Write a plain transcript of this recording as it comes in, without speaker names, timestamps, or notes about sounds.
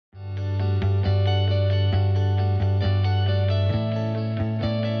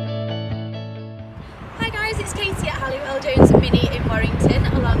Katie at Halliwell Mini in Warrington,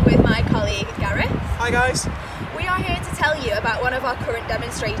 along with my colleague Gareth. Hi guys. We are here to tell you about one of our current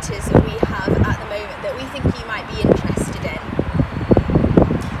demonstrators that we have at the moment that we think you might be interested in.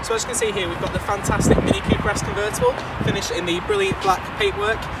 So as you can see here, we've got the fantastic Mini Cooper S Convertible, finished in the brilliant black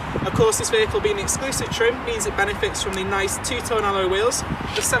paintwork. Of course, this vehicle being the exclusive trim means it benefits from the nice two-tone alloy wheels,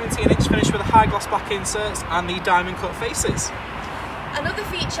 the 17-inch finish with the high gloss black inserts and the diamond cut faces. Another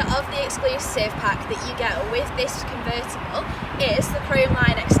feature of the exclusive pack that you get with this convertible is the chrome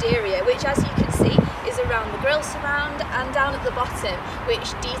line exterior, which as you can see is around the grille surround and down at the bottom,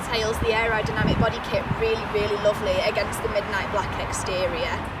 which details the aerodynamic body kit really lovely against the midnight black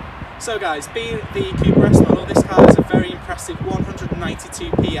exterior. So guys, being the Cooper S model, this car has a very impressive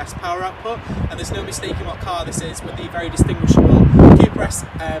 192 PS power output, and there's no mistaking what car this is with the very distinguishable Cooper S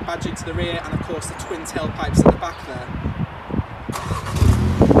badging to the rear and of course the twin tailpipes at the back there.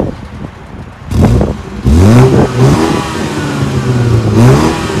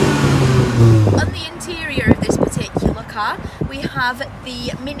 On the interior of this particular car, we have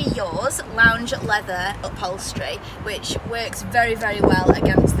the Mini Yours lounge leather upholstery, which works very well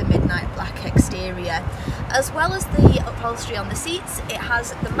against the midnight black exterior. As well as the upholstery on the seats, it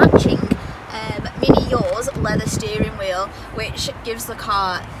has the matching Mini Yours leather steering wheel, which gives the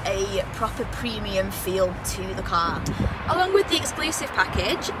car a proper premium feel to the car. Along with the exclusive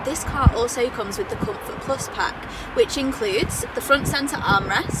package, this car also comes with the Comfort Plus pack, which includes the front centre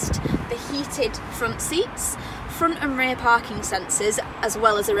armrest, the heated front seats, front and rear parking sensors, as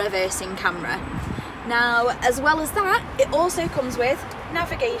well as a reversing camera. Now, as well as that, it also comes with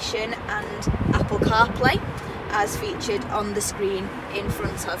navigation and Apple CarPlay, as featured on the screen in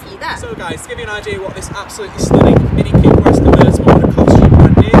front of you there. So guys, to give you an idea what this absolutely stunning Mini Cooper S Convertible would have cost you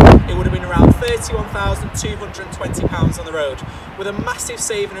brand new, it would have been around £31,220 on the road. With a massive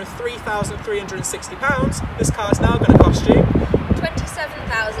saving of £3,360, this car is now going to cost you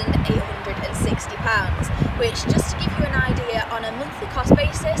 £27,860, which, just to give you an idea, on a monthly cost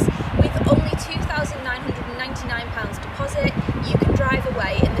basis, with only £2,999 deposit, you can drive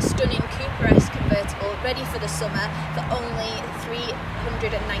away in the stunning Cooper S Convertible ready for the summer for only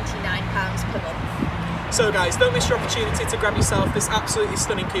 £399 per month. So guys, don't miss your opportunity to grab yourself this absolutely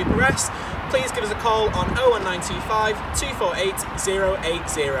stunning Cooper S. Please give us a call on 01925 248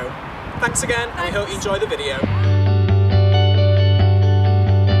 080. Thanks again, and we hope you enjoy the video.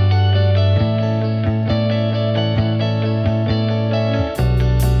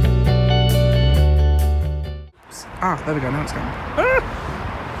 Ah, there we go, now it's going.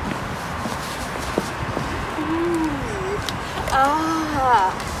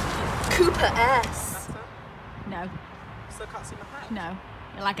 Cooper S. No. Still can't see my head. No.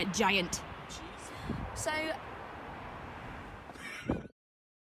 You're like a giant. So